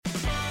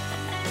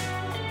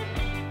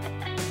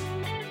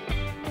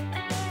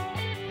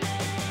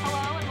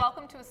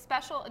a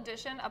special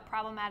edition of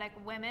Problematic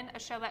Women, a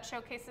show that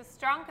showcases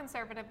strong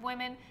conservative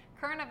women,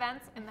 current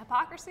events, and the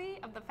hypocrisy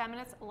of the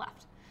feminist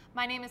left.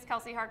 My name is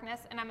Kelsey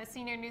Harkness, and I'm a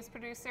senior news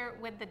producer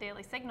with The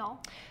Daily Signal.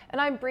 And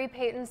I'm Bree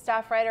Payton,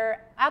 staff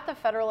writer at The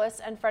Federalist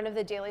and friend of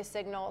The Daily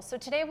Signal. So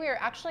today we are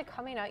actually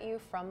coming at you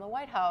from the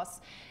White House,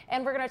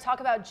 and we're going to talk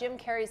about Jim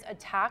Carrey's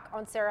attack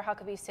on Sarah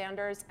Huckabee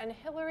Sanders and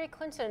Hillary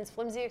Clinton's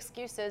flimsy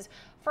excuses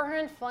for her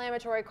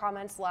inflammatory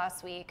comments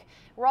last week.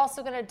 We're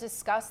also going to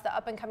discuss the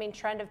up-and-coming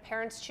trend of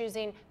parents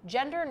choosing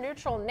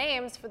gender-neutral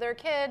names for their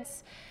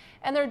kids.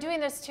 And they're doing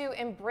this to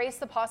embrace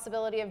the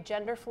possibility of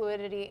gender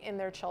fluidity in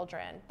their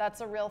children. That's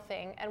a real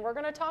thing, and we're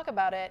going to talk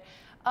about it.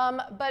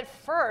 But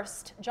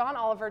first, John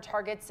Oliver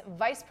targets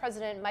Vice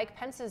President Mike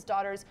Pence's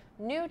daughter's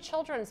new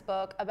children's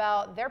book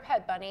about their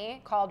pet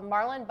bunny called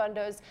Marlon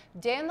Bundo's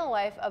Day in the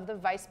Life of the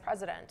Vice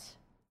President.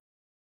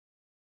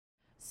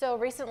 So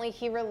recently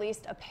he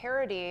released a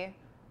parody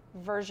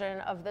version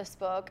of this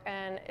book,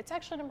 and it's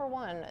actually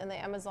 #1 in the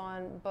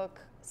Amazon book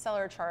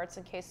seller charts,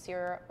 in case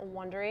you're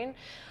wondering.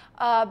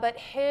 But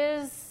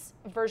his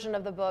version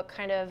of the book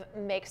kind of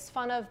makes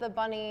fun of the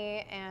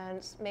bunny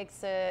and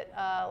makes it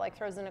like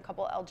throws in a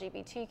couple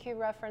LGBTQ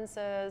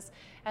references,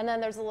 and then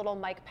there's a little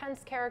Mike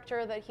Pence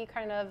character that he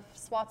kind of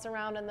swats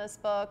around in this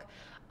book.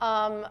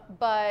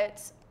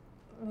 But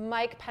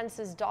Mike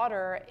Pence's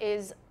daughter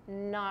is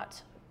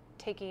not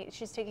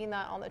she's taking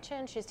that on the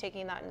chin, she's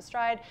taking that in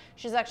stride.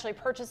 She's actually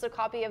purchased a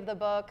copy of the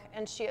book,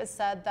 and she has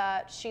said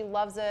that she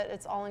loves it,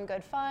 it's all in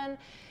good fun.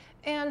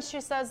 And she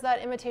says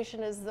that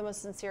imitation is the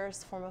most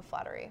sincerest form of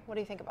flattery. What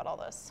do you think about all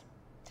this?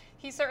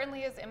 He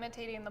certainly is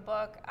imitating the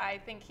book. I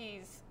think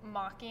he's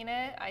mocking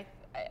it. I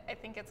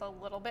think it's a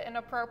little bit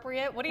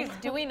inappropriate. What he's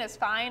doing is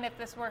fine if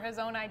this were his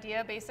own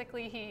idea.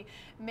 Basically, he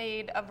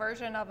made a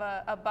version of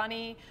a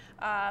bunny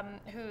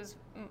who's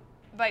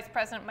Vice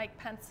President Mike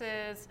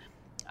Pence's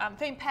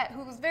famed pet,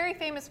 who was very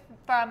famous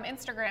from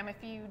Instagram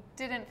if you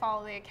didn't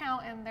follow the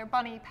account, and their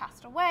bunny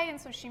passed away, and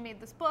so she made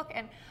this book,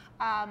 and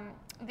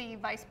the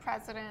vice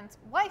president's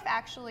wife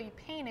actually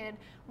painted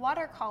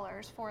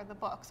watercolors for the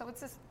book. So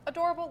it's this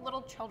adorable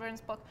little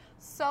children's book,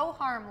 so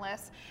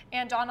harmless,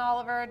 and John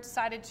Oliver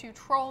decided to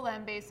troll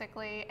them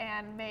basically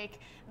and make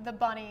the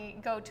bunny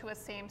go to a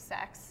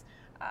same-sex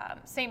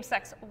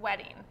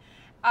wedding.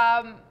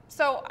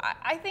 So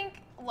I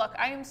think, look,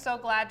 I am so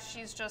glad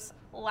she's just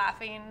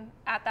laughing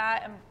at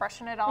that and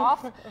brushing it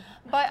off.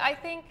 But I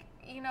think,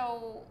 you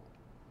know,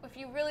 if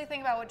you really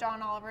think about what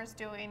John Oliver is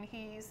doing,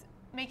 he's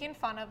making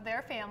fun of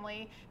their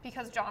family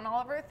because John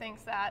Oliver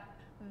thinks that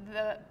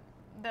the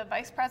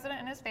vice president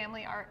and his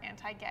family are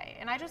anti-gay.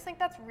 And I just think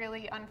that's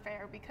really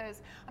unfair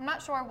because I'm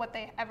not sure what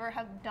they ever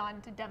have done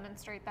to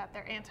demonstrate that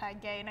they're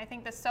anti-gay. And I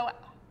think this so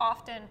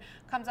often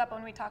comes up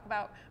when we talk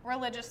about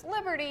religious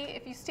liberty.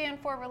 If you stand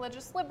for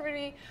religious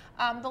liberty,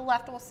 the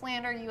left will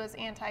slander you as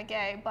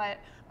anti-gay. But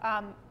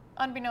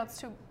unbeknownst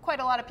to quite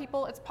a lot of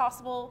people, it's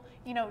possible,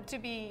 you know, to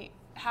be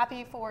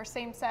happy for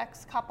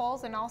same-sex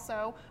couples and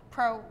also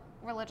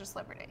pro-religious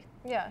liberty.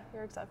 Yeah,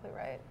 you're exactly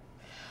right.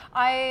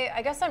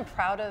 I guess I'm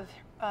proud of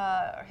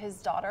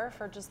his daughter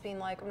for just being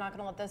like, I'm not going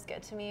to let this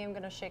get to me. I'm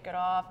going to shake it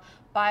off,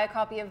 buy a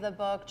copy of the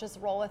book, just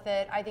roll with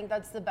it. I think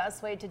that's the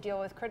best way to deal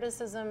with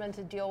criticism and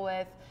to deal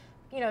with,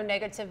 you know,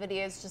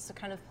 negativity, is just to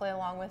kind of play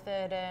along with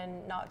it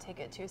and not take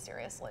it too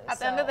seriously. At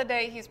the end of the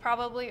day, he's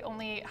probably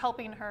only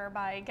helping her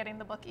by getting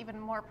the book even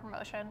more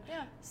promotion.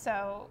 Yeah.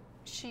 So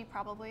she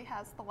probably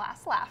has the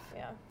last laugh.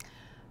 Yeah.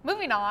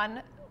 Moving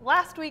on,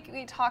 last week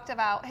we talked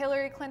about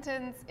Hillary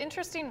Clinton's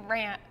interesting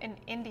rant in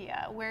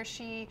India, where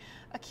she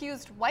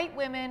accused white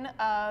women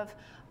of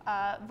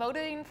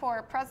voting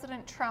for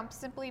President Trump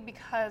simply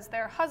because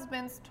their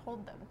husbands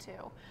told them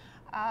to.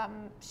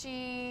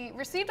 She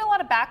received a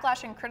lot of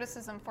backlash and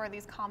criticism for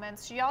these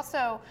comments. She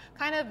also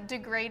kind of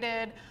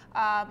degraded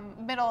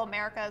Middle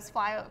America as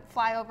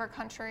flyover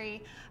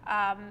country,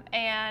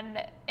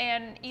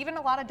 and even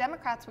a lot of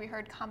Democrats we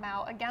heard come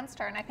out against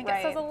her. And I think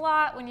it says a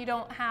lot when you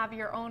don't have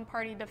your own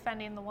party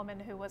defending the woman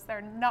who was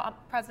their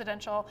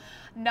presidential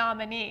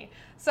nominee.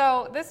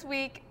 So this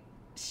week,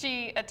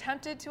 she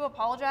attempted to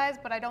apologize,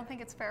 but I don't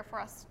think it's fair for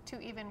us to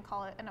even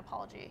call it an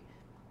apology.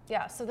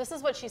 Yeah, so this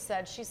is what she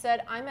said. She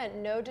said, "I meant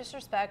no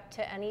disrespect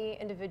to any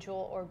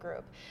individual or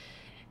group,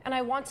 and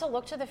I want to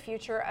look to the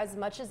future as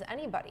much as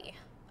anybody."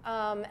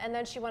 And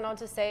then she went on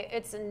to say,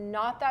 "It's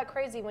not that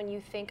crazy when you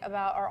think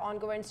about our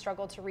ongoing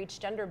struggle to reach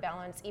gender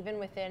balance, even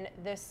within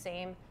this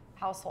same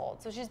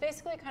household." So she's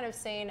basically kind of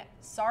saying,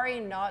 sorry,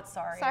 not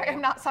sorry. Sorry,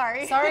 I'm not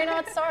sorry. Sorry,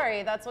 not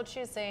sorry. That's what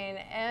she's saying.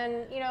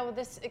 And, you know,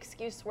 this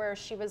excuse where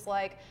she was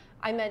like,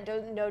 I meant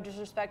no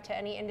disrespect to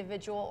any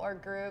individual or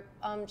group.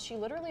 She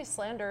literally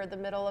slandered the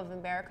middle of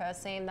America,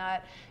 saying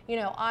that, you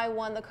know, I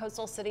won the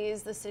coastal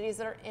cities, the cities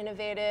that are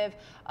innovative.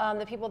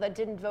 The people that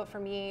didn't vote for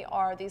me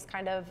are these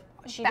kind of,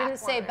 she didn't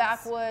say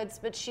backwoods,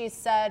 but she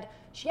said,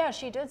 yeah,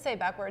 she did say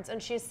backwards.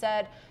 And she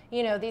said,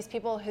 you know, these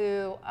people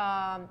who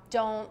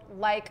don't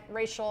like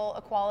racial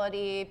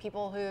equality,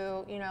 people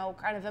who, you know,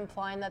 kind of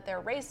implying that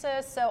they're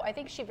racist. So I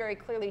think she very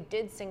clearly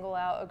did single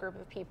out a group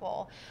of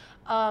people.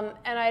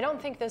 And I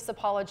don't think this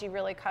apology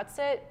really cuts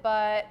it,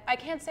 but I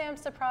can't say I'm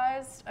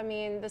surprised. I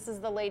mean, this is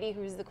the lady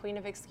who's the queen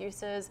of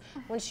excuses.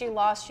 When she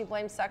lost, she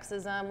blames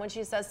sexism. When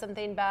she says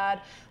something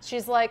bad,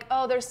 she's like,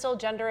 oh, there's still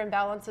gender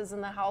imbalances in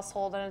the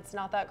household, and it's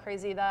not that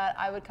crazy that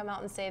I would come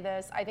out and say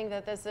this. I think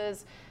that this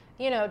is,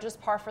 just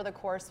par for the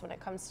course when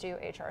it comes to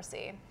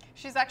HRC.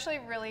 She's actually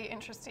really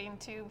interesting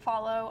to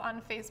follow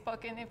on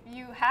Facebook, and if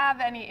you have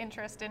any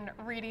interest in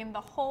reading the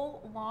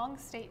whole long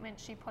statement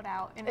she put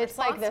out in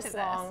response like this to this,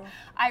 long.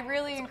 I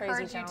really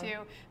encourage you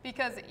to,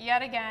 because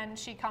yet again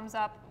she comes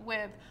up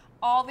with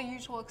all the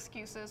usual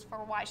excuses for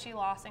why she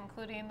lost,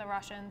 including the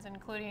Russians,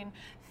 including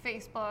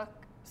Facebook,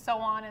 so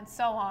on and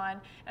so on.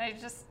 And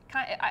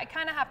I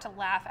kind of have to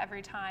laugh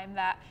every time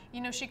that,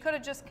 she could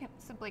have just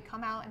simply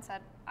come out and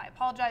said, I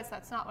apologize,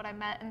 that's not what I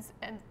meant.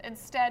 And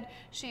instead,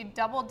 she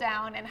doubled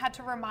down and had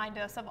to remind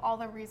us of all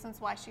the reasons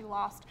why she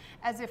lost,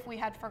 as if we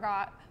had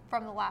forgot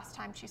from the last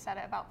time she said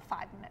it about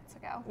 5 minutes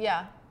ago.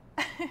 Yeah,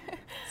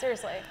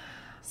 seriously.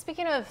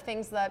 Speaking of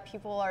things that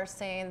people are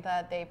saying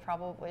that they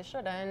probably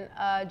shouldn't,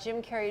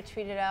 Jim Carrey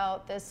tweeted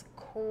out this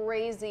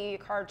crazy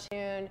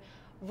cartoon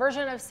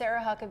version of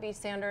Sarah Huckabee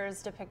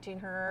Sanders depicting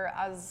her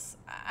as,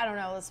 I don't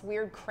know, this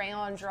weird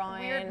crayon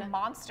drawing. Weird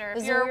monster.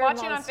 If you're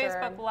watching on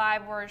Facebook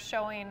Live, we're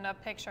showing a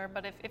picture,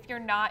 but if you're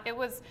not, it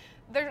was,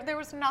 there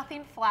was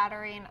nothing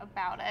flattering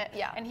about it.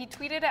 Yeah. And he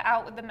tweeted it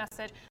out with the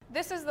message,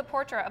 this is the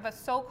portrait of a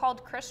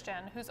so-called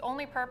Christian whose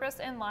only purpose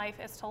in life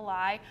is to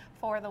lie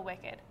for the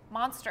wicked.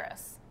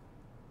 Monstrous.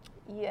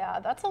 Yeah,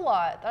 that's a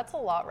lot. That's a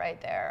lot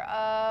right there.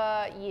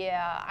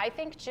 Yeah, I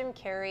think Jim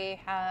Carrey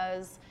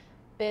has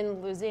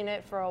been losing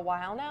it for a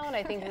while now, and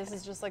I think this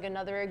is just like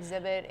another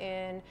exhibit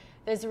in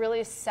this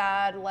really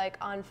sad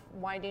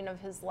unwinding of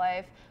his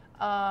life.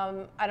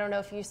 I don't know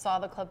if you saw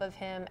the clip of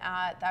him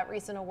at that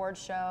recent award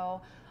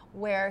show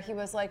where he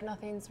was like,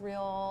 nothing's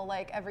real,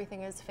 like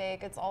everything is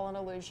fake, it's all an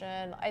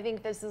illusion. I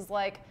think this is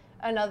like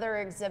another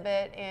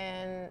exhibit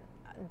in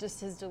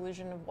just his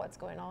delusion of what's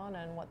going on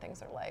and what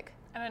things are like.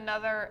 And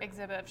another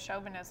exhibit of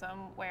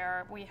chauvinism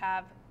where we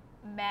have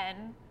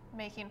men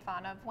making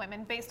fun of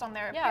women based on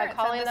their appearance. Yeah,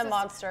 calling them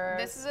monsters.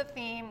 This is a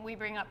theme we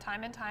bring up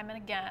time and time and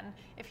again.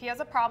 If he has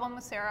a problem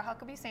with Sarah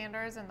Huckabee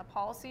Sanders and the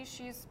policies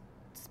she's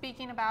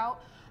speaking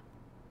about,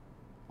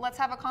 let's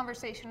have a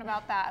conversation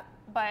about that.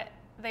 But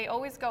they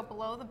always go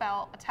below the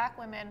belt, attack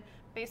women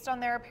based on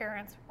their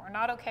appearance. We're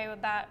not okay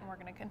with that, and we're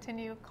going to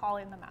continue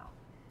calling them out.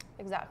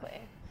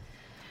 Exactly.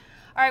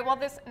 All right, well,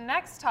 this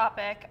next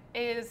topic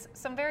is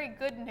some very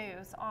good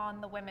news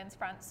on the women's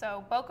front.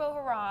 So Boko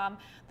Haram,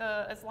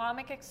 the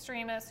Islamic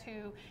extremists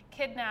who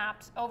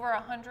kidnapped over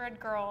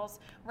 100 girls,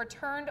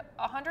 returned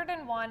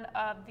 101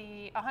 of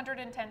the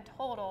 110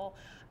 total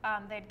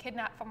they'd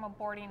kidnapped from a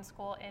boarding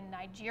school in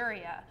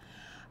Nigeria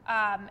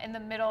in the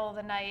middle of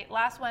the night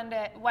last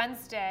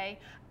Wednesday.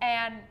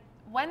 And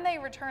when they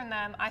returned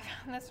them, I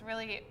found this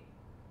really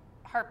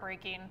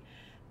heartbreaking.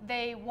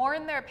 They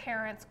warned their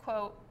parents,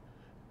 quote,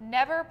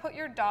 never put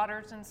your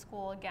daughters in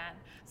school again.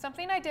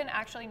 Something I didn't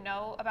actually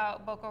know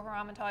about Boko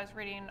Haram until I was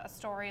reading a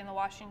story in the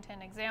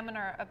Washington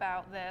Examiner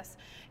about this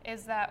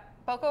is that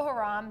Boko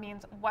Haram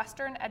means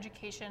Western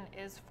education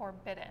is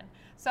forbidden.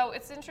 So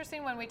it's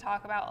interesting when we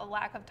talk about a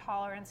lack of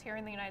tolerance here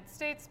in the United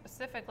States,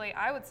 specifically,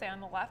 I would say on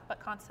the left, but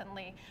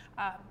constantly,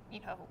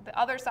 the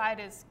other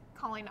side is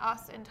calling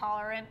us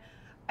intolerant.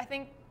 I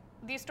think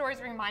these stories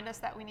remind us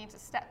that we need to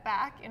step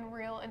back and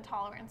real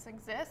intolerance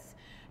exists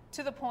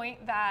to the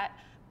point that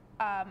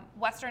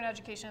Western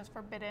education is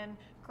forbidden.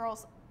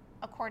 Girls,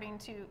 according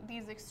to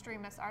these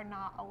extremists, are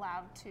not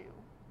allowed to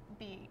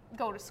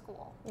go to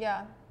school.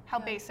 Yeah. How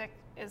basic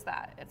is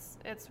that?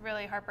 It's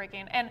really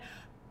heartbreaking. And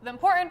the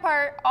important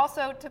part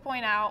also to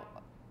point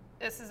out,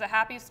 this is a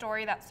happy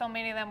story that so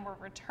many of them were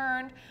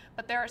returned,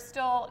 but there are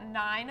still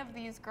 9 of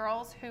these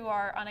girls who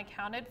are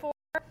unaccounted for.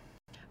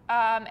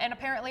 And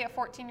apparently a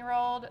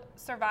 14-year-old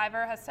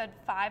survivor has said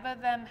 5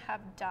 of them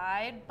have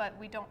died, but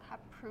we don't have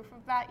proof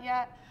of that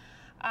yet.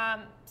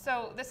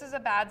 So this is a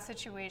bad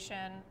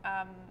situation.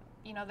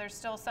 There's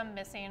still some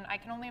missing. I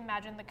can only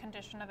imagine the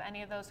condition of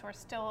any of those who are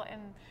still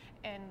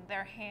in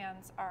their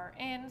hands are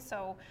in.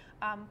 So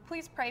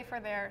please pray for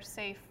their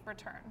safe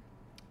return.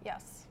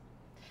 Yes.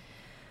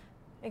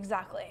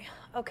 Exactly.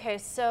 Okay,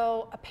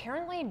 so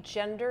apparently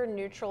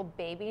gender-neutral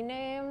baby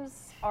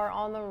names are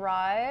on the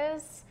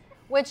rise,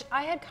 which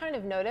I had kind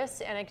of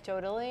noticed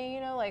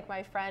anecdotally, like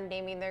my friend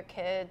naming their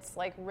kids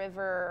like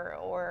River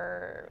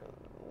or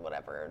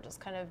whatever,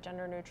 just kind of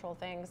gender neutral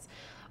things.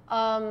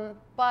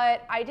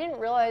 But I didn't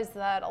realize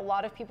that a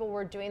lot of people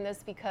were doing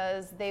this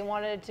because they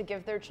wanted to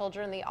give their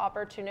children the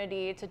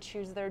opportunity to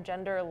choose their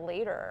gender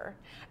later.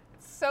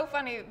 It's so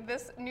funny.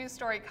 This news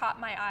story caught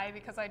my eye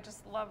because I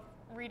just love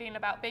reading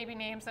about baby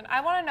names, and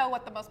I want to know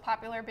what the most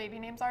popular baby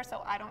names are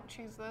so I don't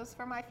choose those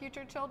for my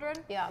future children.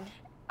 Yeah.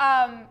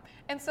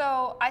 And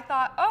so I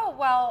thought, oh,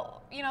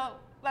 well,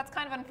 that's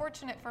kind of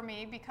unfortunate for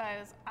me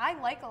because I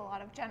like a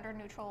lot of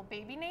gender-neutral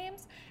baby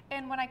names.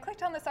 And when I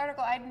clicked on this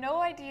article, I had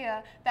no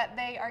idea that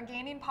they are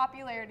gaining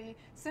popularity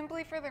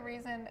simply for the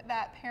reason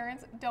that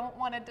parents don't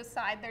want to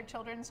decide their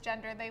children's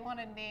gender. They want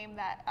a name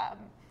that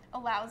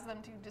allows them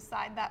to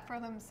decide that for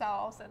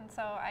themselves. And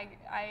so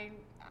I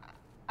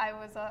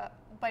was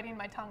biting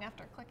my tongue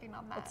after clicking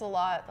on that. That's a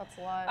lot. That's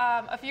a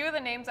lot. A few of the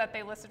names that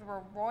they listed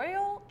were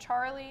Royal,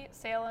 Charlie,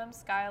 Salem,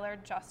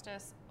 Skylar,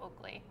 Justice,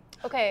 Oakley.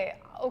 Okay,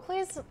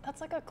 Oakley's,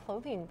 that's like a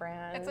clothing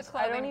brand. It's a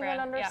clothing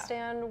brand, I don't even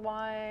understand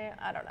why.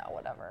 I don't know,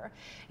 whatever.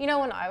 You know,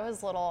 when I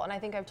was little, and I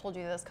think I've told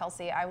you this,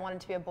 Kelsey, I wanted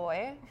to be a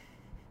boy.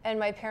 And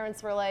my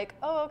parents were like,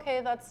 oh,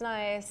 okay, that's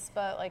nice,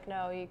 but like,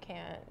 no, you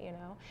can't, you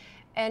know.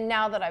 And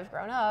now that I've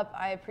grown up,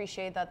 I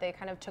appreciate that they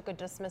kind of took a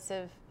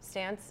dismissive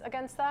stance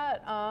against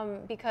that,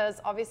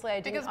 because obviously I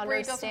didn't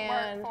understand. Because Brie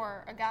doesn't work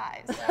for a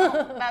guy,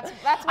 so that's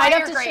why I'd you're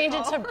have to grateful.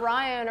 change it to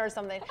Brian or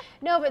something.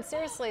 No, but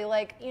seriously,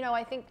 like, you know,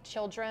 I think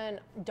children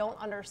don't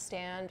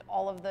understand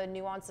all of the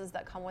nuances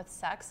that come with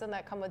sex and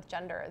that come with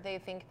gender. They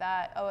think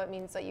that, oh, it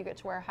means that you get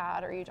to wear a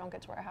hat or you don't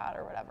get to wear a hat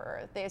or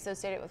whatever. They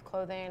associate it with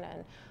clothing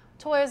and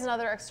toys and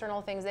other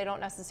external things. They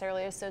don't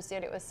necessarily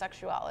associate it with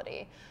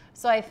sexuality.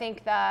 So I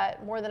think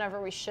that more than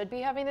ever we should be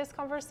having this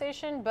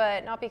conversation,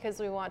 but not because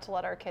we want to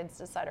let our kids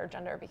decide our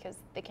gender, because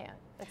they can't.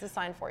 It's a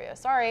sign for you.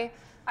 Sorry.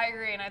 I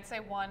agree, and I'd say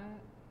one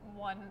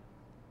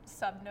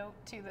sub-note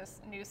to this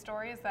news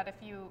story is that if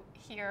you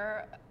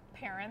hear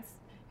parents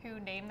who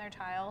name their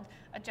child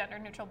a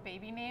gender-neutral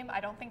baby name, I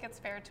don't think it's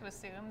fair to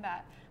assume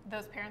that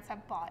those parents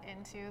have bought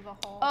into the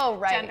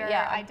whole gender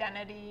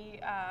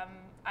identity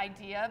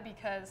idea,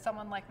 because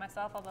someone like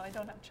myself, although I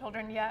don't have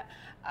children yet,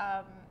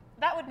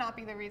 that would not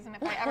be the reason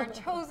if I ever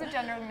chose a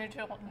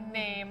gender-neutral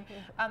name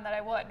that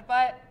I would.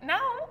 But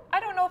now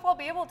I don't know if I'll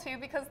be able to,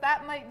 because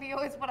that might be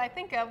always what I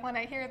think of when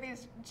I hear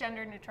these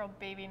gender-neutral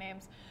baby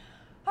names.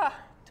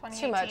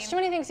 2018. Too much. Too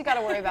many things you got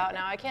to worry about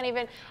now. I can't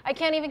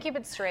even keep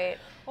it straight.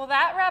 Well,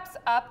 that wraps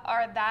up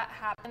our That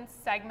Happened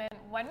segment.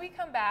 When we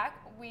come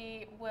back,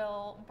 we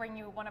will bring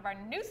you one of our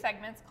new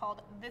segments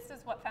called This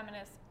Is What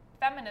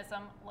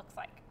Feminism Looks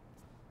Like.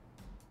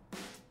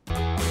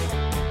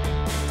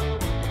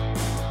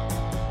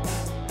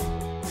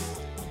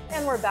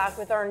 And we're back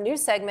with our new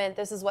segment,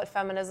 This Is What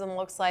Feminism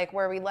Looks Like,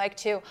 where we like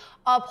to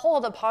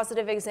uphold a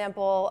positive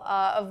example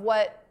of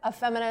what a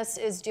feminist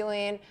is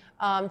doing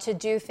to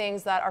do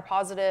things that are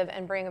positive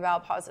and bring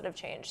about positive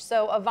change.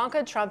 So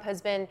Ivanka Trump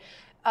has been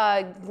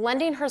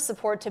lending her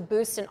support to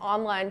boost an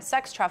online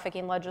sex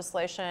trafficking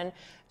legislation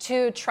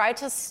to try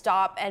to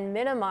stop and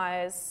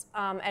minimize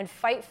and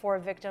fight for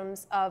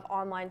victims of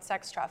online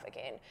sex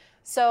trafficking.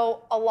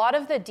 So a lot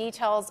of the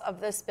details of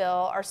this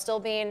bill are still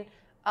being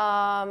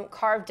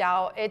carved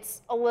out.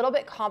 It's a little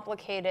bit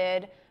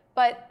complicated,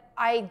 but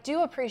I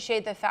do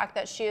appreciate the fact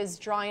that she is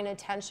drawing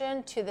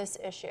attention to this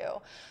issue.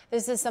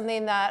 This is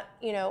something that,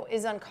 you know,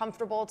 is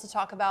uncomfortable to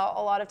talk about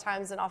a lot of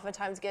times and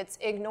oftentimes gets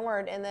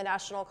ignored in the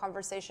national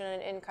conversation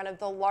and in kind of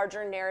the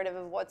larger narrative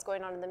of what's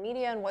going on in the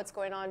media and what's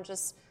going on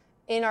just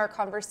in our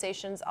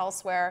conversations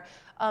elsewhere.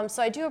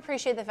 So I do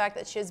appreciate the fact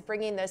that she is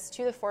bringing this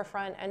to the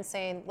forefront and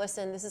saying,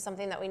 listen, this is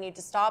something that we need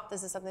to stop.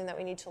 This is something that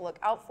we need to look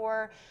out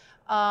for.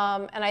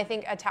 And I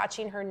think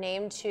attaching her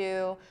name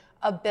to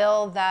a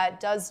bill that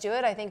does do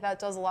it, I think that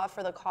does a lot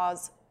for the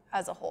cause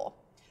as a whole.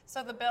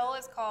 So the bill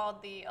is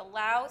called the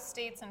Allow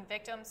States and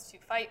Victims to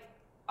Fight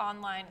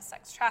Online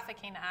Sex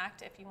Trafficking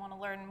Act, if you want to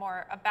learn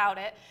more about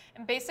it.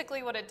 And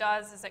basically what it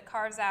does is it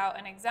carves out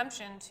an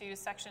exemption to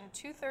Section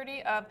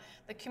 230 of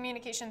the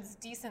Communications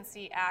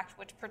Decency Act,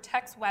 which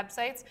protects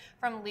websites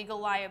from legal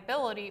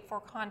liability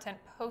for content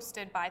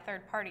posted by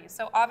third parties.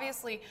 So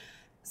obviously,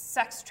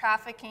 sex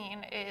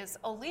trafficking is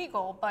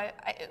illegal, but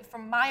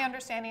from my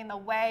understanding, the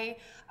way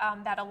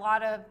that a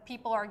lot of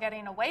people are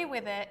getting away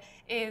with it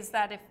is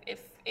that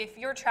if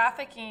you're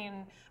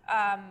trafficking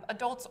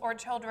adults or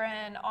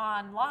children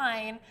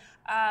online,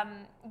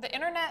 the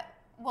internet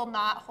will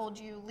not hold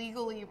you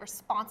legally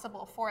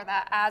responsible for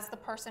that as the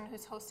person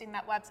who's hosting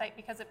that website,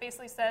 because it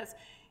basically says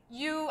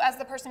you, as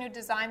the person who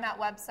designed that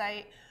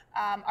website,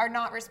 are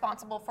not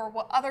responsible for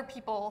what other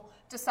people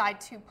decide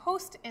to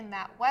post in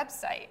that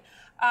website.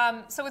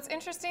 So it's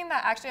interesting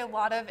that actually a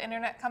lot of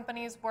internet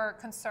companies were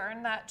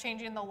concerned that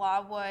changing the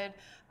law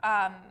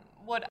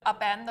would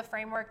upend the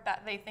framework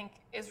that they think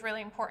is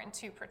really important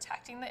to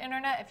protecting the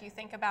internet. If you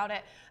think about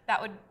it,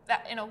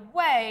 that in a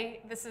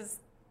way, this is,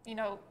 you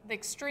know, the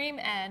extreme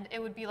end. It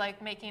would be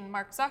like making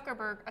Mark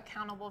Zuckerberg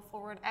accountable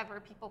for whatever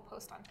people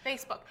post on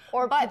Facebook.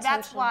 But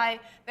that's why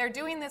they're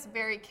doing this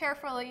very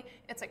carefully.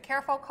 It's a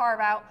careful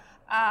carve out.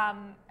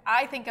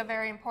 I think a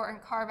very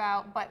important carve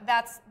out, but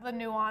that's the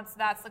nuance,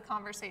 that's the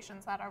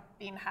conversations that are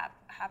being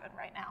happening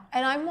right now.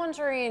 And I'm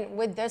wondering,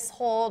 would this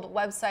hold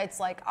websites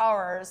like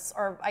ours,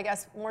 or I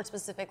guess more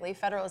specifically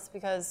Federalist,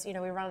 because, you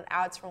know, we run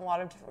ads from a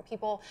lot of different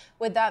people,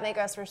 would that make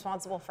us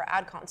responsible for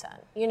ad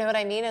content? You know what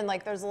I mean? And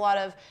like, there's a lot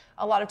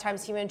of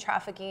times human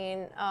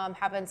trafficking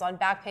happens on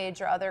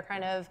Backpage or other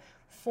kind of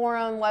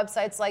forum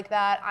websites like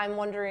that. I'm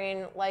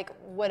wondering, like,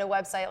 would a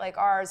website like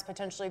ours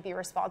potentially be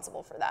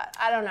responsible for that?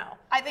 I don't know.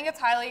 I think it's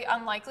highly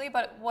unlikely,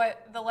 but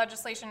what the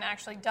legislation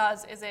actually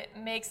does is it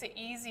makes it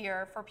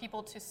easier for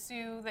people to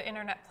sue the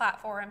internet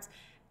platforms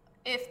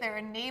if they're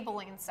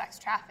enabling sex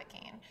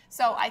trafficking.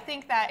 So I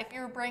think that if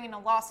you were bringing a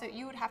lawsuit,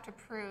 you would have to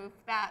prove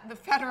that the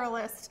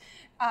Federalist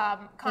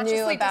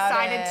consciously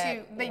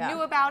decided they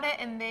knew about it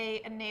and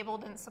they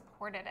enabled and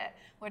supported it,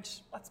 which,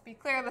 let's be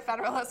clear, the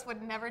Federalists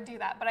would never do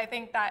that. But I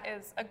think that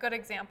is a good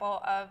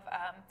example of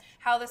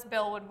how this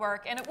bill would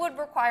work. And it would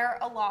require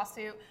a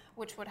lawsuit,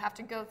 which would have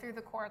to go through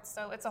the courts.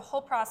 So it's a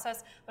whole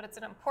process, but it's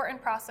an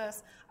important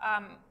process.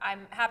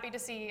 I'm happy to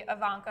see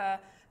Ivanka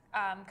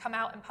come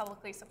out and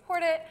publicly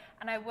support it.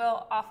 And I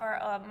will offer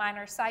a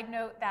minor side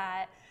note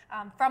that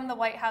from the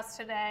White House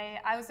today,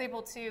 I was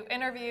able to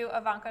interview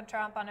Ivanka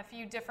Trump on a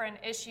few different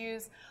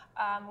issues.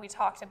 We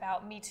talked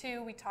about Me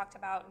Too, we talked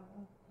about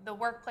the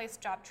workplace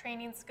job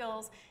training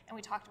skills, and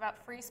we talked about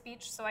free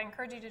speech. So I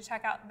encourage you to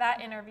check out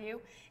that interview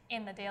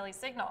in the Daily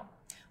Signal.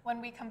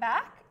 When we come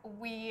back,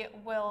 we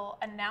will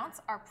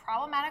announce our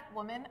Problematic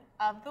Woman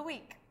of the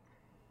Week.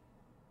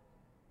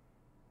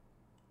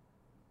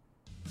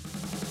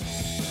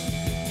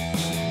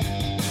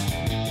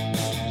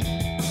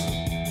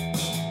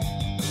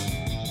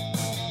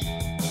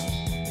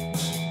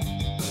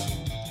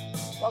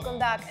 Welcome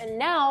back, and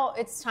now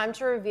it's time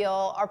to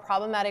reveal our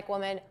Problematic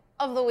Woman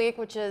of the Week,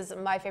 which is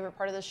my favorite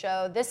part of the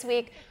show. This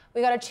week,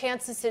 we got a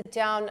chance to sit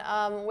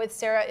down with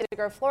Sarah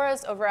Isidro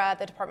Flores over at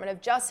the Department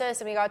of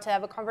Justice, and we got to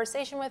have a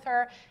conversation with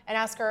her and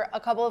ask her a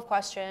couple of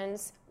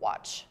questions.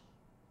 Watch.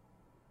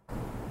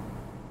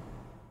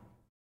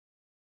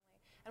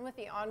 And with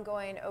the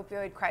ongoing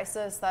opioid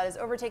crisis that is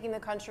overtaking the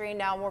country,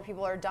 now more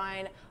people are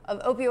dying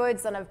of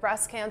opioids than of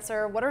breast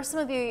cancer. What are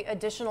some of the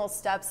additional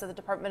steps that the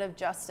Department of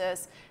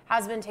Justice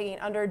has been taking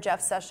under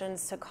Jeff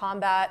Sessions to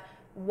combat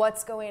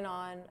what's going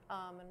on?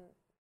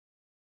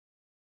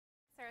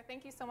 Sarah,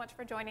 thank you so much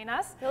for joining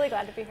us. Really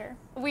glad to be here.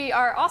 We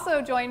are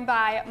also joined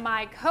by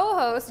my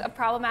co-host of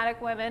Problematic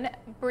Women,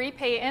 Bree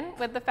Payton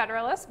with the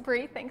Federalist.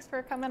 Bree, thanks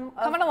for coming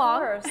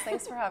along. Of course,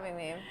 thanks for having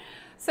me.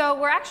 So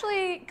we're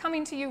actually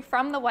coming to you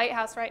from the White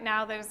House right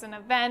now. There's an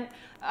event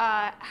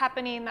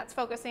happening that's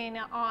focusing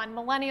on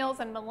millennials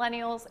and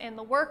millennials in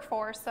the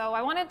workforce. So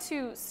I wanted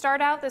to start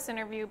out this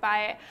interview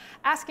by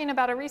asking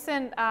about a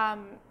recent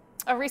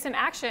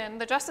action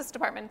the Justice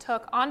Department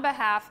took on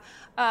behalf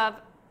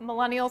of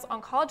millennials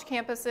on college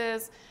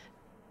campuses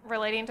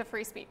relating to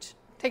free speech.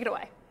 Take it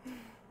away.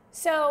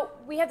 So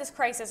we have this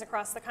crisis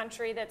across the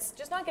country that's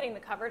just not getting the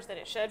coverage that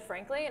it should,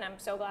 frankly, and I'm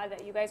so glad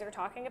that you guys are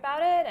talking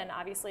about it, and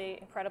obviously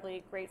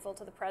incredibly grateful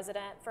to the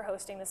president for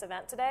hosting this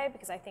event today,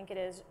 because I think it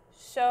is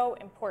so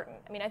important.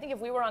 I mean, I think if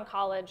we were in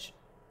college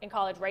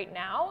right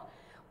now,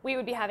 we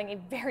would be having a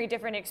very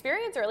different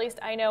experience, or at least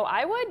I know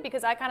I would,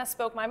 because I kind of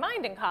spoke my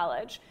mind in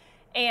college.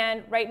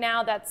 And right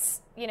now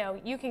that's,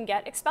 you can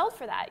get expelled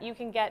for that. You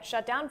can get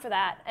shut down for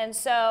that. And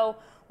so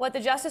what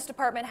the Justice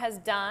Department has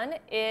done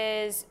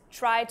is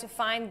tried to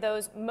find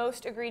those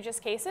most egregious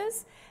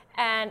cases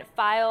and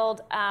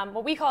filed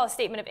what we call a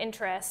statement of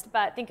interest,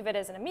 but think of it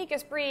as an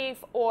amicus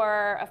brief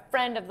or a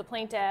friend of the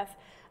plaintiff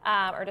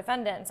or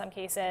defendant in some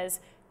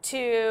cases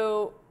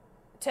to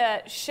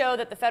show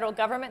that the federal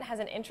government has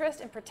an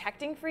interest in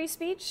protecting free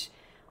speech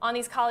on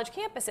these college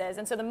campuses.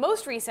 And so the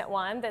most recent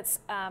one that's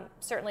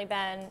certainly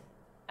been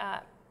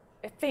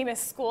a famous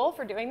school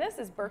for doing this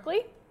is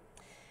Berkeley.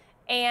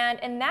 And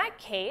in that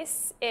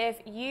case,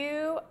 if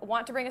you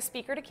want to bring a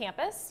speaker to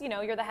campus,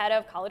 you're the head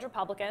of College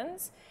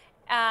Republicans,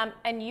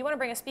 and you want to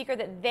bring a speaker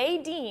that they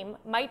deem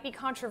might be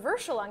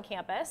controversial on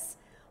campus,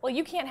 well,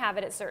 you can't have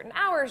it at certain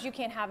hours, you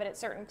can't have it at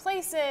certain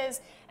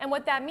places. And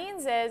what that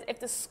means is if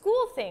the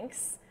school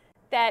thinks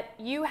that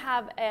you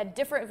have a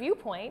different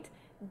viewpoint,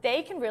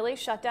 they can really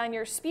shut down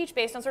your speech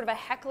based on sort of a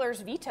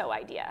heckler's veto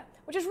idea,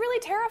 which is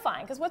really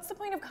terrifying, because what's the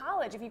point of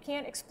college if you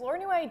can't explore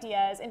new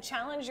ideas and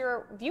challenge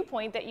your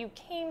viewpoint that you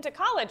came to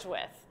college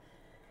with?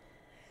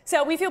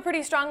 So we feel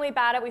pretty strongly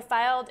about it. We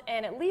filed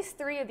in at least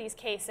 3 of these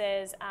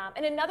cases.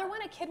 And another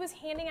one, a kid was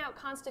handing out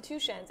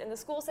constitutions, and the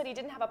school said he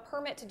didn't have a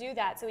permit to do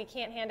that, so he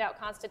can't hand out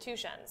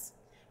constitutions.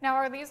 Now,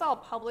 are these all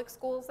public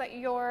schools that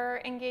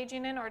you're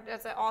engaging in, or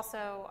does it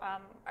also,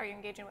 are you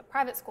engaging with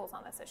private schools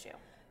on this issue?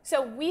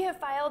 So we have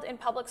filed in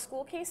public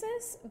school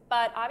cases,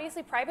 but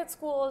obviously private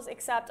schools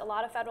accept a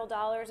lot of federal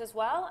dollars as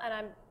well, and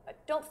I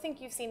don't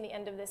think you've seen the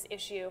end of this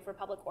issue for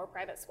public or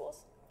private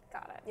schools.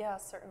 Got it. Yeah,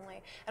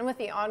 certainly. And with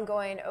the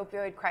ongoing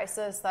opioid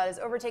crisis that is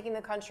overtaking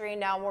the country,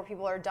 now more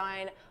people are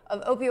dying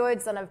of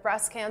opioids than of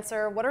breast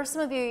cancer. What are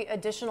some of the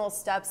additional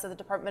steps that the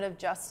Department of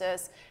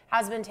Justice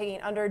has been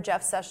taking under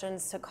Jeff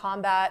Sessions to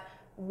combat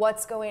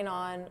what's going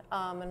on?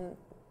 And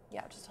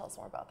yeah, just tell us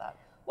more about that.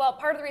 Well,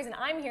 part of the reason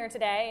I'm here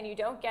today and you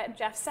don't get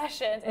Jeff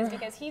Sessions is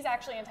because he's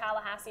actually in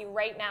Tallahassee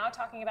right now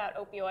talking about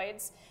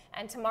opioids.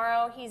 And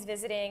tomorrow he's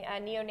visiting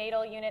a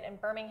neonatal unit in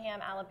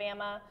Birmingham,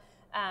 Alabama,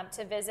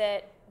 to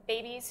visit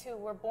babies who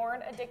were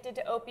born addicted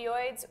to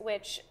opioids,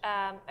 which,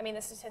 the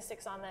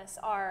statistics on this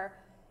are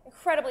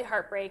incredibly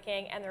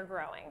heartbreaking, and they're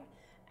growing.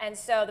 And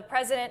so the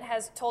president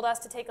has told us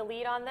to take a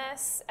lead on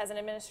this as an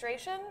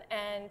administration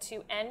and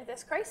to end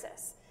this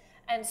crisis.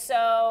 And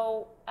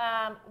so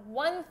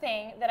one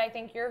thing that I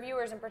think your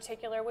viewers in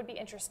particular would be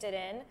interested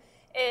in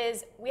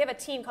is we have a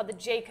team called the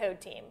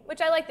J-Code team,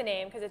 which I like the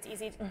name because it's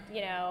easy,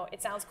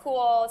 it sounds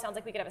cool. It sounds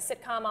like we could have a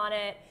sitcom on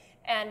it.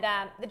 And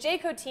the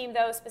J-Code team,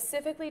 though,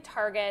 specifically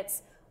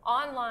targets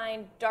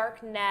online,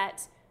 dark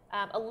net,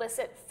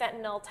 illicit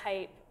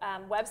fentanyl-type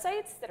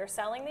websites that are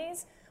selling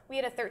these. We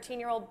had a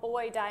 13-year-old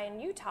boy die in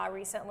Utah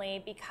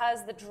recently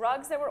because the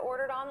drugs that were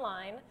ordered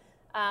online,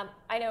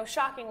 I know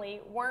shockingly,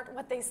 weren't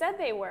what they said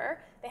they were.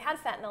 They had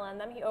fentanyl in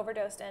them. He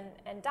overdosed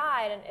and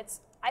died. And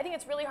I think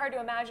it's really hard to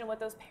imagine what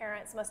those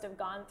parents must have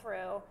gone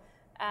through.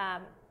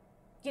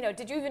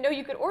 Did you even know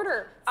you could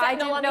order fentanyl I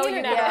didn't on know the you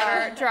could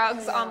internet? order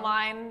drugs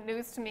online.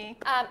 News to me.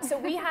 So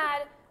we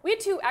had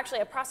two,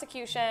 actually, a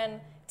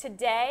prosecution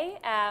today,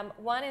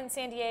 one in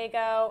San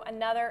Diego,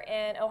 another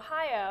in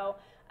Ohio.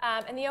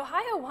 And the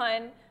Ohio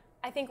one,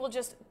 I think, will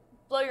just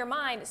blow your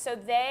mind. So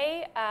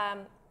they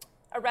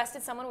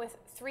arrested someone with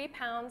 3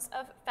 pounds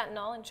of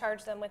fentanyl and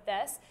charged them with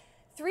this.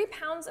 3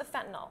 pounds of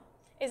fentanyl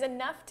is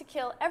enough to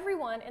kill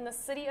everyone in the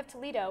city of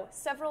Toledo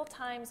several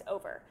times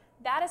over.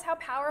 That is how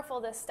powerful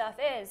this stuff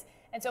is.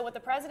 And so what the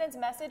president's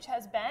message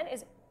has been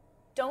is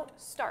don't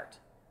start.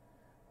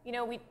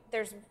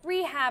 There's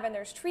rehab and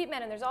there's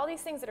treatment and there's all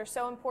these things that are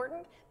so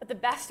important, but the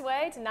best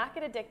way to not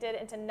get addicted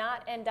and to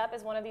not end up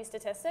as one of these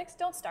statistics,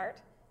 don't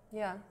start.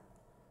 Yeah.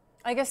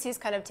 I guess he's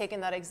kind of taken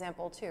that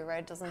example too,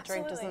 right? Doesn't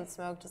Absolutely. drink, doesn't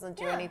smoke, doesn't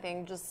do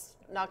anything, just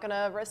not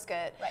gonna risk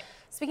it. Right.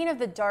 Speaking of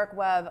the dark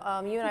web,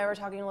 you and I were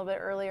talking a little bit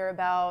earlier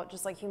about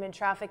just like human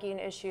trafficking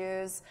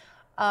issues.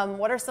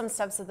 What are some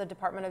steps that the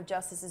Department of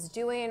Justice is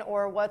doing,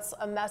 or what's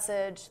a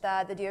message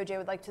that the DOJ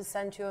would like to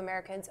send to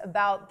Americans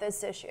about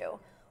this issue?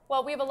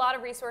 Well, we have a lot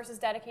of resources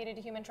dedicated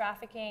to human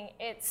trafficking.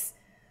 It's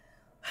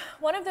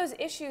one of those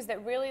issues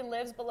that really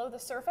lives below the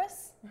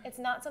surface. It's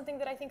not something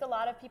that I think a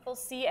lot of people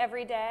see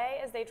every day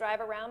as they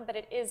drive around, but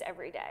it is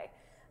every day.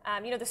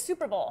 The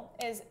Super Bowl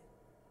is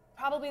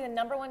probably the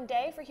 #1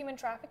 day for human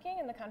trafficking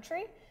in the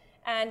country.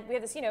 And we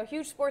have this,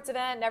 huge sports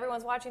event and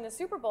everyone's watching the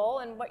Super Bowl,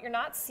 and what you're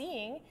not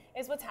seeing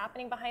is what's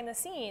happening behind the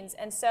scenes.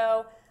 And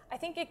so I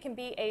think it can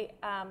be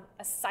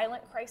a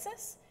silent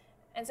crisis.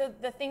 And so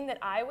the thing that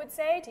I would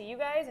say to you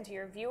guys and to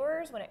your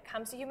viewers when it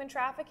comes to human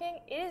trafficking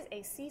is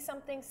a see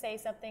something, say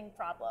something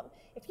problem.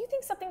 If you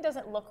think something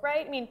doesn't look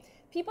right,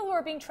 people who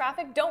are being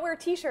trafficked don't wear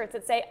t-shirts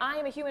that say, I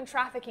am a human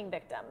trafficking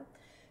victim.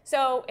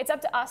 So it's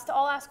up to us to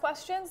all ask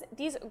questions.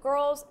 These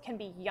girls can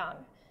be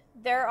young.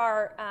 There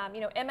are,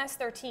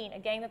 MS-13, a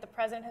gang that the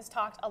president has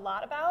talked a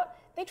lot about.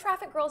 They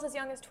traffic girls as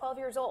young as 12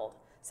 years old.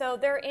 So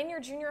they're in your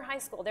junior high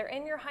school, they're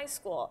in your high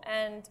school,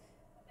 and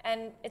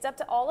it's up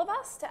to all of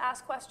us to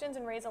ask questions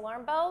and raise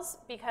alarm bells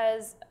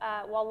because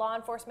while law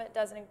enforcement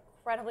does an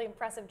incredibly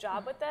impressive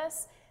job with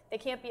this, they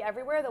can't be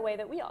everywhere the way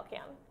that we all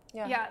can.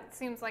 Yeah, it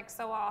seems like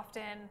so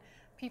often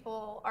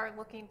people are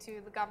looking to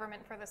the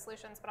government for the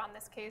solutions, but on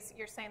this case,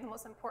 you're saying the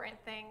most important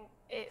thing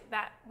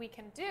that we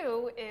can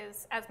do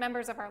is, as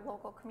members of our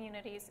local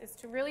communities, is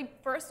to really,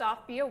 first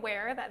off, be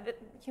aware that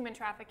human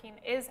trafficking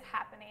is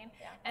happening,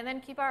 and then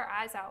keep our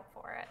eyes out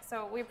for it.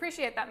 So we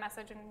appreciate that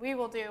message, and we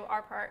will do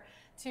our part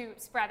to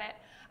spread it.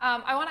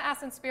 I want to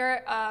ask, in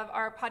spirit of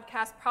our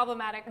podcast,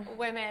 Problematic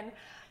Women,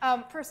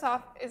 first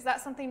off, is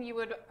that something you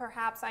would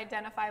perhaps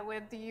identify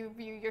with? Do you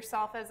view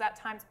yourself as at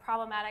times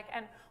problematic?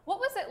 And what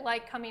was it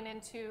like coming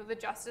into the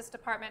Justice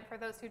Department? For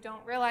those who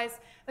don't realize,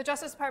 the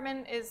Justice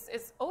Department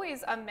is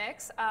always a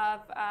mix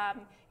of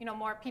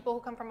more people who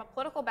come from a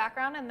political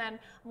background and then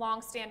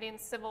long-standing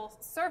civil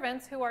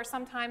servants who are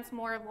sometimes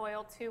more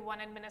loyal to one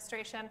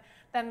administration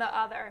than the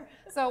other.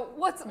 So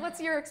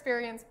what's your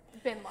experience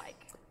been like?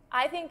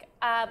 I think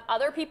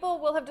other people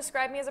will have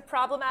described me as a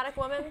problematic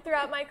woman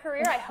throughout my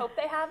career. I hope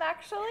they have,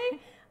 actually.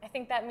 I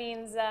think that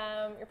means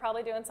you're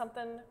probably doing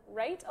something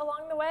right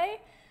along the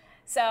way.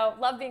 So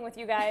love being with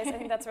you guys. I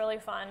think that's really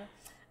fun.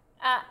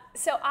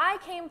 So I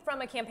came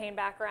from a campaign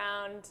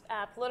background,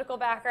 political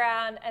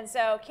background, and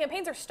so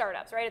campaigns are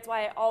startups, right? It's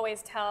why I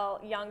always tell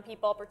young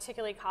people,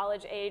 particularly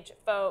college-age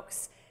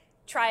folks,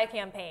 try a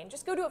campaign.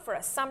 Just go do it for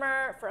a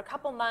summer, for a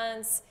couple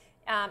months.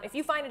 If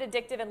you find it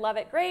addictive and love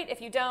it, great.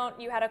 If you don't,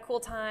 you had a cool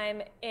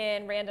time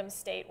in random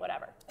state,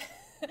 whatever.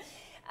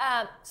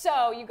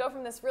 So you go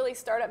from this really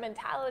startup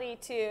mentality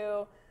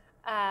to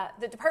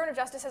the Department of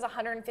Justice has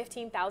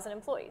 115,000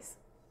 employees.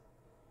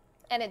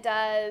 And it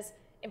does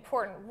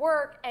important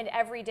work, and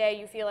every day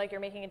you feel like you're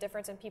making a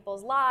difference in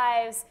people's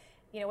lives,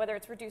 whether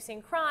it's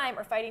reducing crime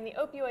or fighting the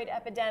opioid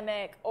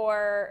epidemic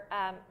or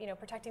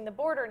protecting the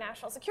border,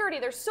 national security.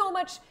 There's so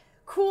much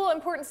cool,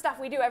 important stuff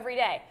we do every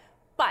day.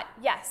 But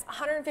yes,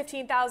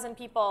 115,000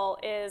 people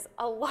is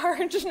a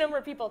large number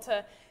of people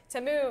to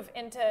move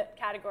into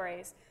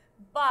categories.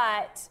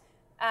 But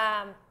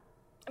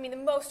the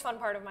most fun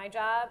part of my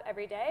job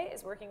every day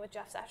is working with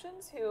Jeff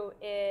Sessions, who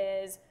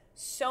is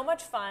so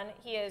much fun.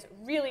 He is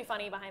really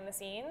funny behind the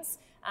scenes.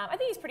 I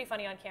think he's pretty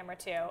funny on camera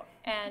too.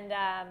 And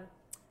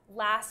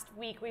last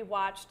week we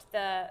watched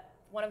the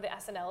one of the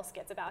SNL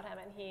skits about him,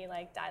 and he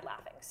like died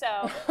laughing.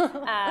 So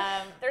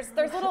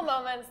there's little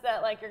moments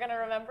that like you're gonna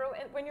remember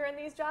when you're in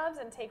these jobs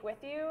and take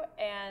with you,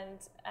 and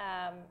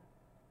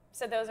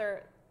so those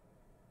are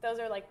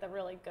like the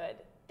really good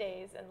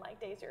days, and like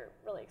days you're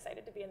really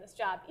excited to be in this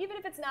job, even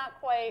if it's not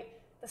quite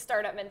the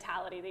startup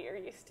mentality that you're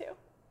used to.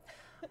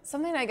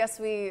 Something I guess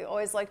we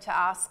always like to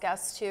ask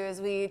guests too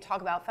is we talk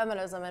about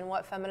feminism and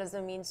what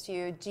feminism means to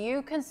you. Do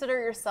you consider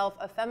yourself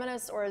a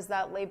feminist, or is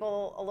that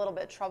label a little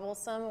bit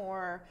troublesome,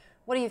 or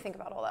what do you think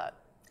about all that?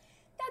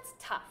 That's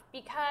tough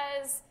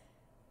because,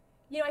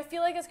 you know, I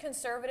feel like as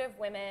conservative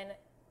women,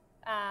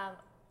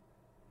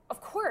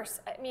 of course,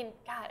 I mean,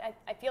 God,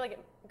 I feel like it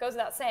goes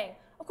without saying,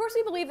 of course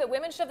we believe that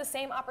women should have the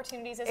same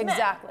opportunities as men.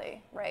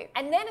 Exactly, right.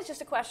 And then it's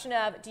just a question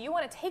of, do you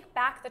want to take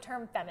back the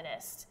term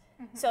feminist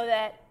so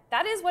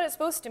that is what it's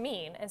supposed to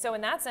mean? And so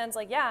in that sense,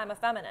 like, yeah, I'm a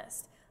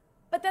feminist.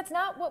 But that's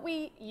not what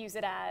we use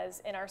it as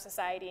in our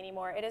society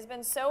anymore. It has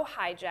been so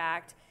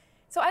hijacked.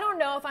 So I don't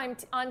know if I'm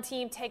on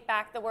team take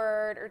back the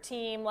word or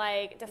team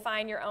like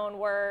define your own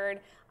word.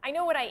 I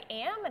know what I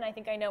am, and I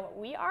think I know what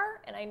we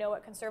are, and I know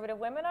what conservative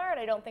women are, and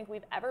I don't think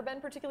we've ever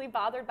been particularly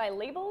bothered by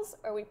labels,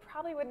 or we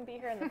probably wouldn't be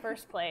here in the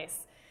first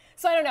place.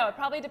 So I don't know, it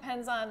probably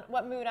depends on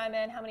what mood I'm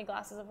in, how many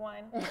glasses of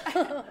wine.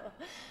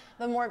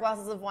 The more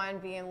glasses of wine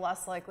being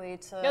less likely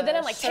to... No, then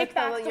I'm like, take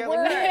back the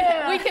word.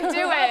 We can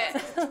do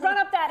it. Run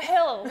up that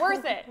hill,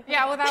 worth it.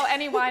 Yeah, without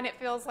any wine, it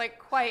feels like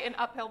quite an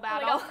uphill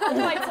battle. Like I'll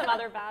fight some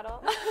other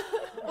battle.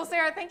 Well,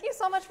 Sarah, thank you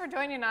so much for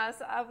joining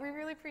us. We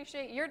really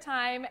appreciate your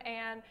time,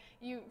 and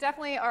you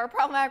definitely are a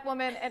problematic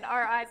woman in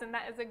our eyes, and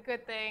that is a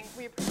good thing.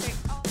 We appreciate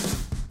all.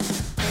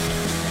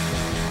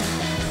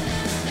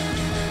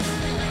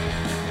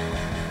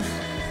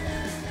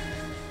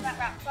 That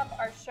wraps up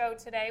our show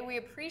today. We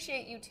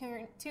appreciate you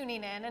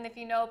tuning in, and if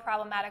you know a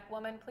problematic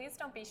woman, please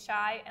don't be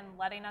shy in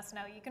letting us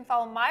know. You can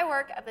follow my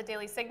work at The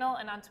Daily Signal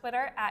and on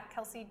Twitter at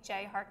Kelsey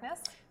J. Harkness.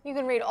 You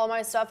can read all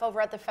my stuff over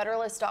at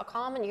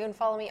thefederalist.com, and you can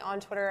follow me on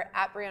Twitter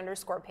at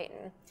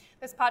Brie_Payton.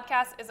 This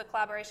podcast is a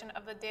collaboration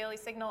of The Daily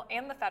Signal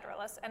and The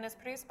Federalist and is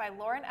produced by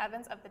Lauren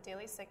Evans of The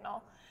Daily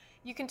Signal.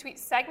 You can tweet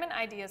segment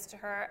ideas to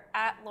her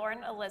at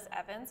Lauren Eliz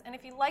Evans. And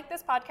if you like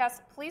this podcast,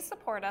 please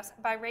support us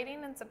by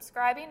rating and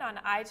subscribing on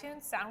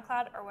iTunes,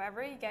 SoundCloud, or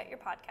wherever you get your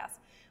podcasts.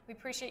 We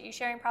appreciate you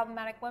sharing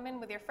problematic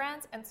women with your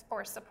friends and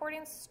for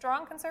supporting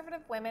strong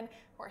conservative women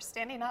who are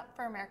standing up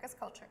for America's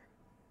culture.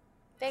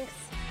 Thanks.